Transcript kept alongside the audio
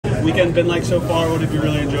weekend been like so far? What have you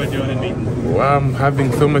really enjoyed doing and meeting? Well, I'm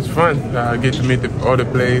having so much fun. I get to meet all the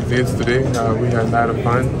players yesterday. We had a lot of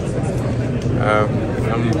fun.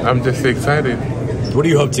 I'm just excited. What do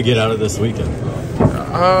you hope to get out of this weekend?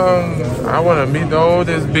 I want to meet all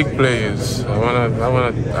these big players.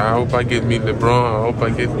 I hope I get meet LeBron. I hope I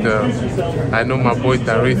get. I know my boy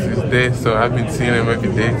Tyrese is there, so I've been seeing him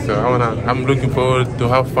every day. So I'm looking forward to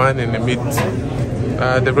have fun and to meet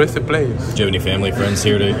the rest of the players. Do you have any family, friends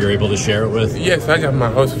here that you're able to share it with? Yes, I got my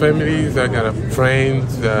host families. I got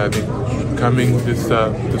friends coming just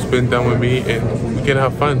to spend time with me, and we can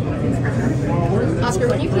have fun. Oscar,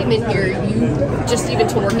 when you came in here, you just even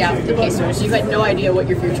to work out with the Pacers, you had no idea what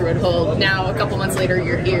your future would hold. Now, a couple months later,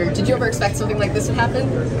 you're here. Did you ever expect something like this would happen?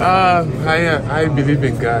 I believe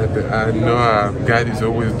in God. I know God is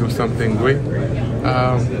always do something great.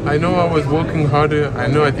 I know I was working harder. I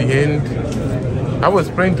know at the end, I was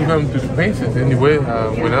praying to come to the Pacers anyway.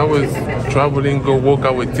 When I was traveling, go work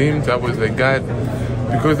out with teams, I was like, God,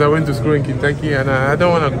 because I went to school in Kentucky, and I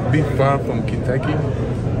don't want to be far from Kentucky.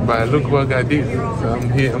 But look what God did. So I'm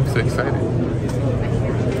here. I'm so excited.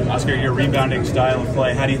 Oscar, your rebounding style of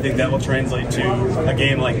play, how do you think that will translate to a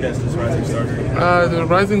game like this as Rising Star? The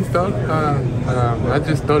Rising Star, I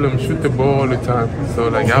just told him shoot the ball all the time. So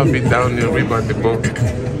like I'll be down there rebound the ball.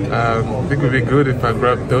 I think it would be good if I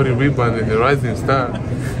grab 30 rebounds in the Rising Star.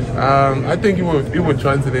 I think it will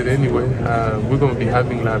translate anyway. We're going to be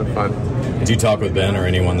having a lot of fun. Did you talk with Ben or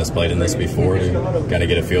anyone that's played in this before to kind of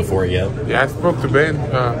get a feel for it yet? Yeah, I spoke to Ben.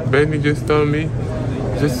 Ben, he just told me,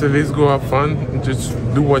 just let's go have fun. Just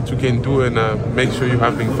do what you can do and make sure you're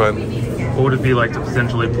having fun. What would it be like to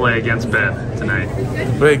potentially play against Ben tonight?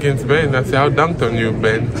 Play against Ben? I said, I'll dunk on you,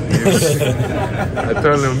 Ben. I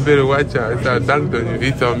told him, better watch out. I said, I'll dunk on you.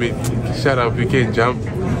 He told me, shut up, you can't jump.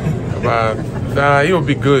 But he'll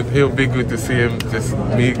be good. He'll be good to see him, just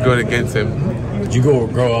me going against him. Did you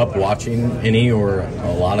grow up watching any or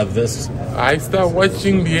a lot of this? I started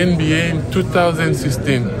watching the NBA in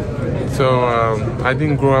 2016. So I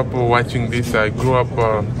didn't grow up watching this. I grew up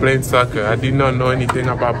playing soccer. I did not know anything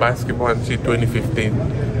about basketball until 2015.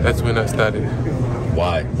 That's when I started.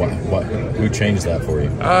 Why? Who changed that for you?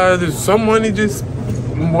 There's someone,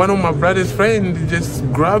 one of my brother's friends just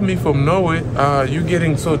grabbed me from nowhere. You're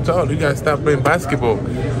getting so tall, you gotta start playing basketball.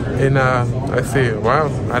 And I said,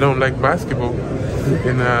 wow, I don't like basketball.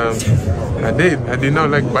 And I did not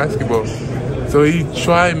like basketball. So he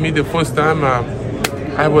tried me the first time.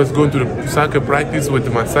 I was going to the soccer practice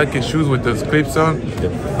with my soccer shoes with those clips on.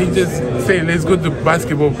 He just said, let's go to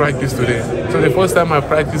basketball practice today. So the first time I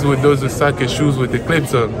practiced with those soccer shoes with the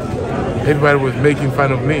clips on, everybody was making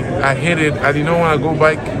fun of me. I hated it. I did not want to go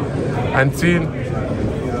back until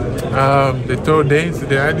the third day. So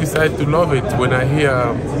then I decided to love it when I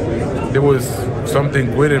hear there was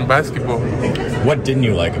something good in basketball. What didn't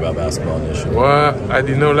you like about basketball initially? What I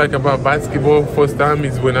did not like about basketball first time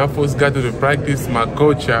is when I first got to the practice, my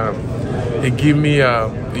coach, he gave me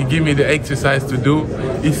the exercise to do.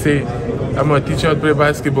 He said, I'm going to teach you how to play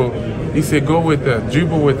basketball. He said, go with the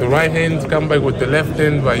dribble with the right hand, come back with the left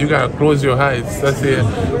hand, but you got to close your eyes. I said,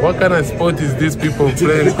 what kind of sport is this people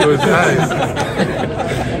playing closed eyes?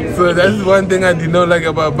 So that's one thing I did not like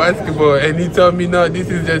about basketball. And he told me, no, this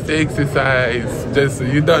is just exercise. Just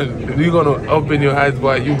you're gonna open your eyes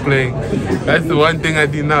while you playing. That's the one thing I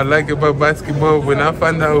did not like about basketball. When I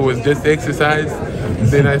found out it was just exercise,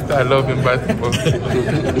 then I started loving basketball.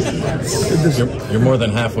 You're more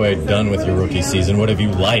than halfway done with your rookie season. What have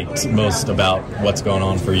you liked most about what's going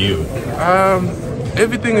on for you?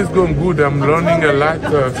 Everything is going good. I'm learning a lot,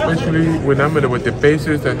 especially when I'm with the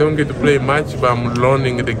Pacers. I don't get to play much, but I'm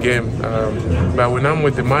learning the game. But when I'm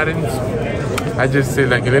with the Martins, I just say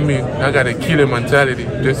like, I got a killer mentality,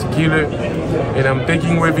 just killer. And I'm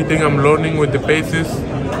taking everything I'm learning with the Pacers.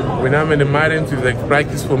 When I'm in the Martins, it's like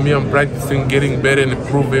practice for me. I'm practicing, getting better and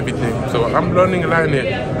improve everything. So I'm learning a lot and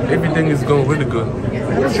everything is going really good.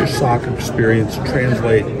 How does your soccer experience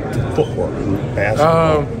translate to footwork and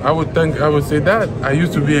basketball? I would say that. I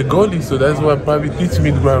used to be a goalie, so that's what probably teach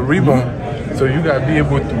me to rebound. So you gotta be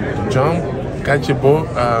able to jump, catch a ball.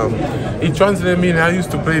 It translated me, and I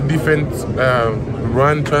used to play defense,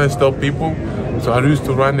 run, trying to stop people. So I used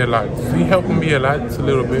to run a lot. So he helped me a lot, a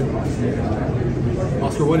little bit.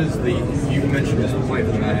 Oscar, what is you mentioned this play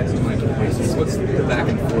for the Agness and the Pacers. What's the back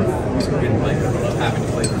and forth been like having to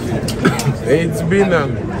play for two different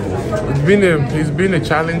It's been a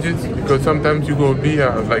challenges because sometimes you go be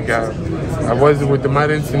I was with the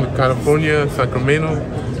Martins in California, Sacramento.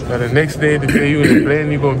 The next day they say you're in the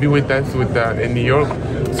plane, you're gonna be with us in New York.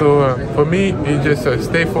 So for me, it's just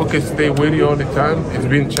stay focused, stay witty all the time. It's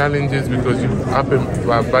been challenges because you up and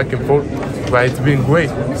back and forth, but it's been great.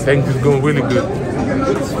 Things is going really good.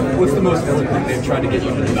 What's the most eloquent they've tried to get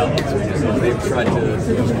you to develop? They've tried to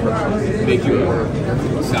make you more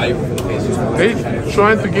valuable for the Pacers. They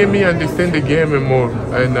trying to get me understand the game and more,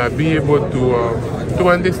 and be able to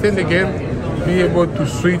understand the game, be able to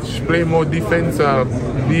switch, play more defense,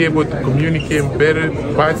 be able to communicate better,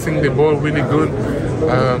 passing the ball really good.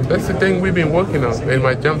 That's the thing we've been working on, and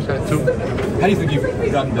my jump shot too. How do you think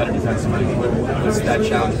you've gotten better defensively? What's that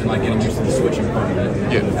challenge been like, getting used to the switching part of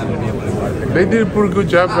it? Yeah. Having to be able to They did a pretty good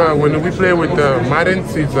job when we play with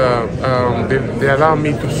Martins. They allow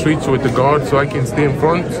me to switch with the guard so I can stay in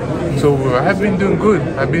front. So I've been doing good.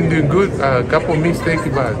 A couple mistakes,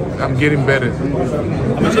 but I'm getting better.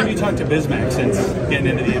 How much have you talked to Bismack since getting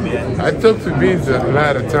into the NBA? I talk to Biz a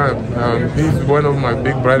lot of time. He's one of my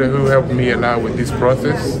big brothers who helped me a lot with this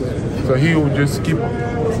process. So he will just keep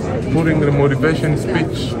putting the motivation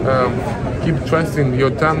speech. Keep trusting, your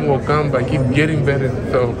time will come, but keep getting better.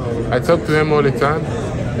 So I talk to him all the time,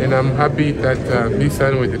 and I'm happy that he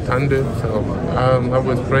signed with the Thunder. So I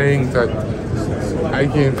was praying that I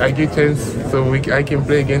get a chance so I can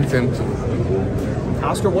play against him too.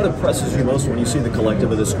 Oscar, what impresses you most when you see the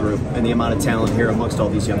collective of this group and the amount of talent here amongst all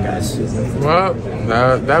these young guys? Well,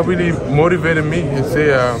 that really motivated me to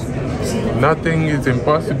say nothing is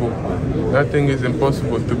impossible. Nothing is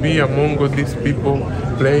impossible. To be among all these people,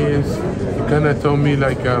 players, it kind of told me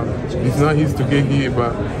like it's not easy to get here,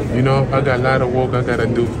 but you know, I got a lot of work I gotta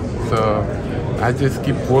do. So I just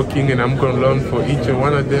keep working, and I'm gonna learn for each and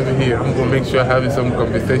one of them here. I'm gonna make sure I have some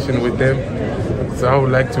conversation with them. So I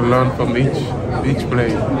would like to learn from each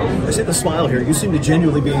player. I see the smile here. You seem to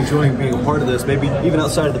genuinely be enjoying being a part of this, maybe even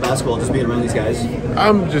outside of the basketball, just being around these guys.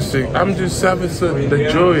 I'm just having the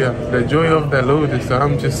joy of the Lord. So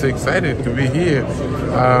I'm just excited to be here.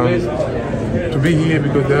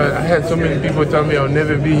 Because I had so many people tell me I'll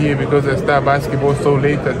never be here because I started basketball so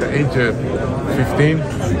late at the age of 15.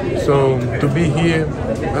 So to be here,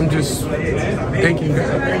 I'm just thanking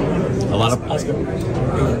God. A lot of Oscar,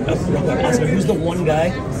 who's the one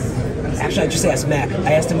guy? Actually, I just asked Mac.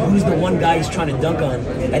 I asked him who's the one guy he's trying to dunk on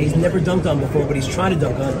that he's never dunked on before, but he's trying to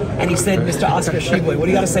dunk on. And he said, Mr. Oscar Tshiebwe. What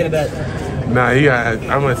do you got to say to that? Nah,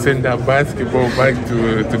 I'm gonna send that basketball back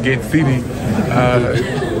to Gate City.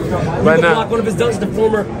 But block one of his dunks, the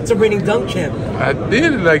former reigning dunk champ. I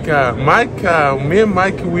did Mike. Me and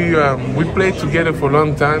Mike, we played together for a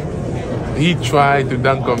long time. He tried to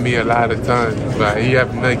dunk on me a lot of times, but he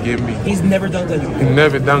have not given me. He's never dunked on you? He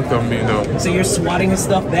never dunked on me, no. So you're swatting his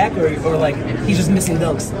stuff back, or like he's just missing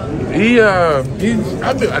dunks?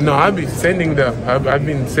 I've been sending that. I've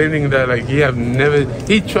been sending that. Like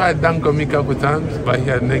he tried dunk on me a couple times, but he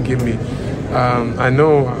had not given me.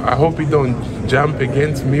 I hope he don't jump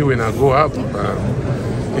against me when I go up.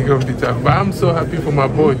 He gonna be tough. But I'm so happy for my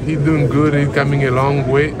boy. He's doing good. He's coming a long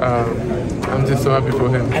way. I'm just so happy for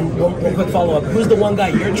him. And one quick follow-up. Who's the one guy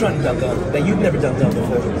you're trying to dunk on that you've never dunked on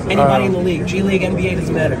before? Anybody in the league? G League, NBA,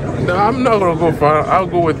 doesn't matter. No, I'm not going to go far. I'll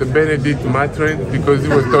go with the Benedict Matrin because he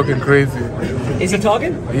was talking crazy. Is he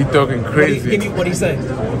talking? He's talking crazy. What do you say?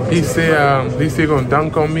 He say gonna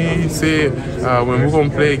dunk on me. He say when we're gonna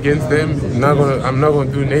play against them, I'm not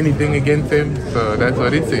gonna do anything against them. So that's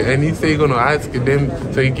what he say. And he say gonna ask them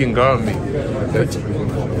so he can guard me. That's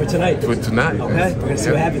for tonight. For tonight. Okay, we're gonna see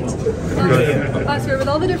what happens. Oscar, with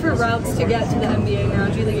all the different routes to get to the NBA now,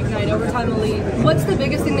 G League Ignite, Overtime Elite, what's the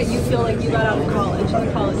biggest thing that you feel like you got out of college,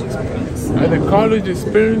 the college experience? The college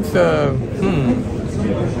experience,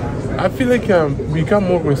 I feel like we got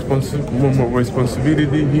more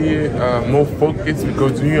responsibility here, more focus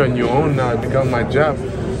because you're on your own now. It become my job.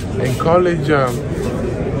 In college,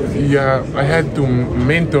 I had to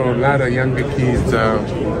mentor a lot of younger kids.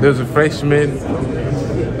 There's a freshman.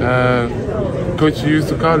 Coach used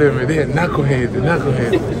to call them, they're knucklehead.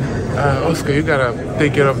 Oscar, you gotta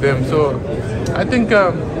take care of them. So I think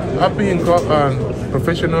being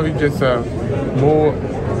professional, you just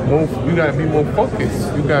you gotta be more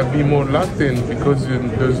focused. You gotta be more locked in because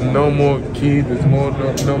there's no more kid, there's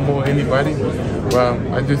no more anybody. Well,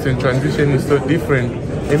 I just in transition is so different.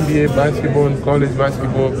 NBA basketball and college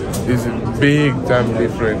basketball is big time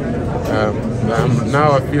different.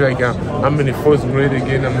 Now I feel like I'm in the first grade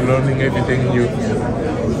again. I'm learning everything new.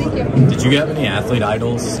 Did you have any athlete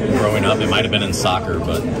idols growing up? It might have been in soccer,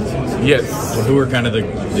 but yes. So who were kind of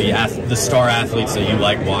the star athletes that you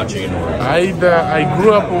like watching? I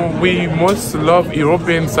grew up. We most love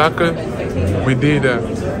European soccer. We did.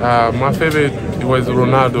 My favorite was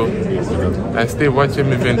Ronaldo. I still watch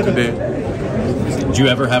him even today. Did you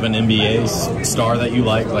ever have an NBA star that you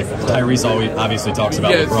like? Like Tyrese obviously talks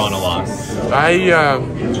about LeBron a lot.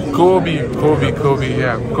 Kobe,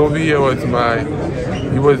 yeah. Kobe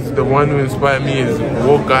he was the one who inspired me, his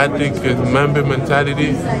work ethic, his member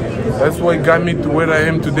mentality. That's what got me to where I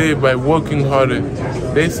am today, by working harder.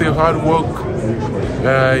 They say hard work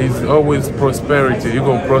is always prosperity. You're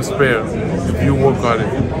going to prosper if you work harder.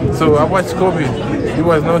 So I watched Kobe. He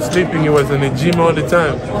was not sleeping. He was in the gym all the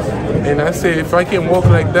time. And I say, if I can work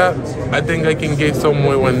like that, I think I can get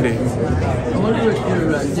somewhere one day. I wonder what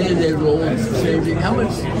your day-to-day role is changing. How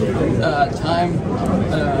much time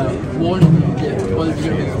warning do you get, whether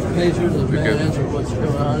you're getting pagers or bands or what's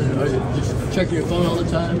going on? Or you just checking your phone all the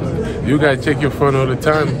time? Or? You got to check your phone all the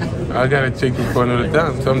time. I got to check your phone all the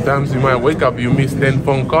time. Sometimes you might wake up, you miss 10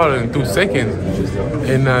 phone calls in 2 seconds.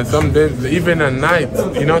 And some days, even at night,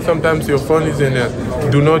 sometimes your phone is in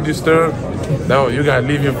do not disturb. No, you got to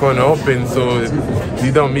leave your phone open so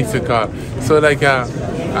you don't miss a call. So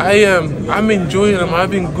I'm enjoying, I'm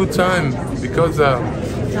having a good time because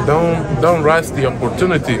don't rush the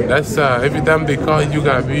opportunity. That's every time they call, you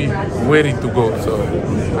gotta be ready to go. So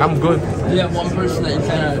I'm good. You have one person that you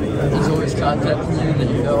kind of is always contacting you that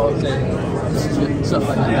you know, okay, this is it, stuff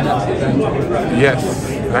like that.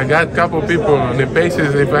 Yes, I got a couple people on the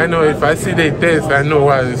pages. If I see they test, I know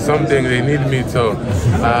why something they need me. So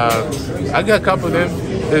I got a couple of them.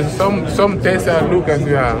 There's some tests I look and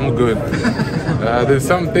say, I'm good. There's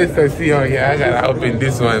some tests I see, I gotta open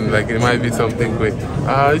this one, like it might be something great.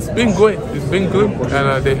 It's been good,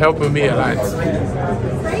 and they're helping me a lot.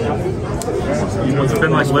 What's it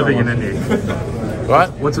been like living in Indy?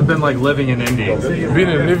 What? What's it been like living in Indy? Living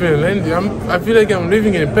in Indy, I feel like I'm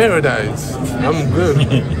living in paradise. I'm good.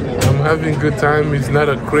 I'm having a good time. It's not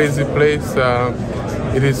a crazy place.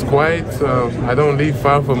 It is quiet. I don't live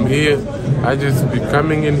far from here. I just be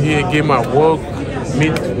coming in here, get my work,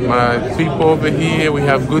 meet my people over here. We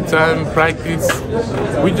have good time, practice.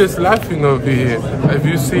 We just laughing over here. If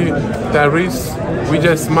you see Tyrese, we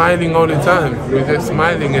just smiling all the time. We're just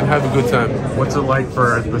smiling and have a good time. What's it like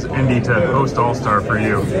for Indy to host All-Star for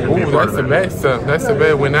you? Oh, that's the best. That's the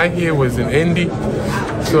best. When I hear was in Indy,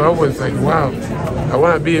 so I was like, wow, I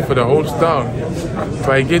want to be here for the All-Star. If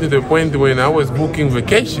I get to the point when I was booking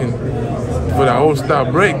vacation for the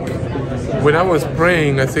All-Star break, when I was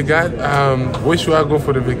praying, I said, God, where should I go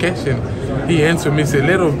for the vacation? He answered me, said,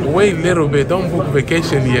 wait a little bit, don't book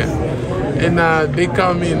vacation yet. And they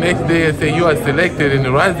called me next day and said, you are selected in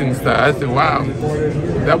the Rising Star. I said, wow,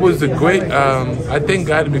 that was a great, I thank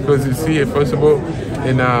God because it's here, first of all,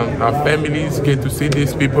 and our families get to see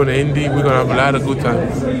these people in Indy. We're going to have a lot of good time.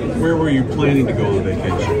 Where were you planning to go on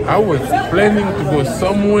vacation? I was planning to go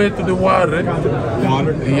somewhere to the water.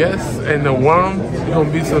 Water? Yes, and the warm. It's going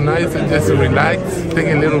to be so nice and just relax, take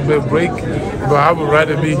a little bit break. But I would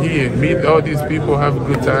rather be here, meet all these people, have a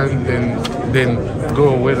good time, than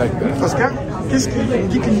go away like that. Oscar, qu'est-ce qu'on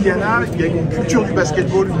dit que l'Indiana, il y a une culture du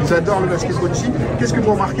basketball, ils adorent le basketball ici. Qu'est-ce que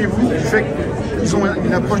vous remarquez, vous, qui fait qu'ils ont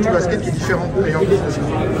une approche du basket qui est différente ailleurs?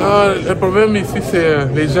 Le problème ici, c'est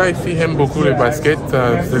les gens ici aiment beaucoup le basket.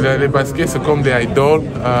 Le basket, c'est comme des idoles.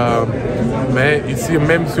 Mais ici,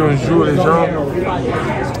 même si on joue, les gens,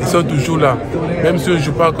 ils sont toujours là. Même si on ne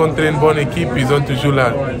joue pas contre une bonne équipe, ils sont toujours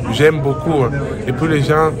là. J'aime beaucoup. Et puis les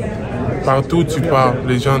gens, partout où tu pars,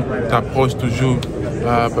 les gens t'approchent toujours.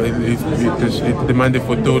 Ils te demandent des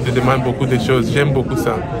photos, ils te demandent beaucoup de choses. J'aime beaucoup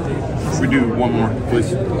ça. We do one more,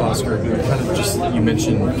 please. Oscar, kind of just, you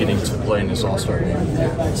mentioned getting to play in this All-Star game,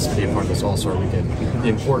 just be a part of this All-Star weekend. The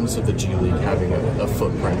importance of the G League having a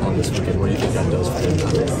footprint on this weekend, what do you think that does for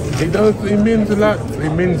you? It does. It means a lot.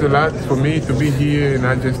 It means a lot for me to be here, and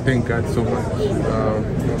I just thank God so much.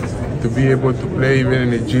 To be able to play even in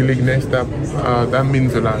the G League next up, that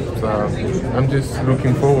means a lot. I'm just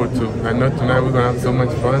looking forward to. I know tonight we're gonna have so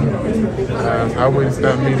much fun. I will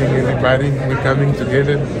start meeting everybody. We're coming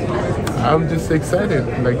together. I'm just excited.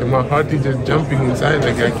 Like my heart is just jumping inside.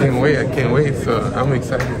 Like I can't wait. So I'm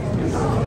excited.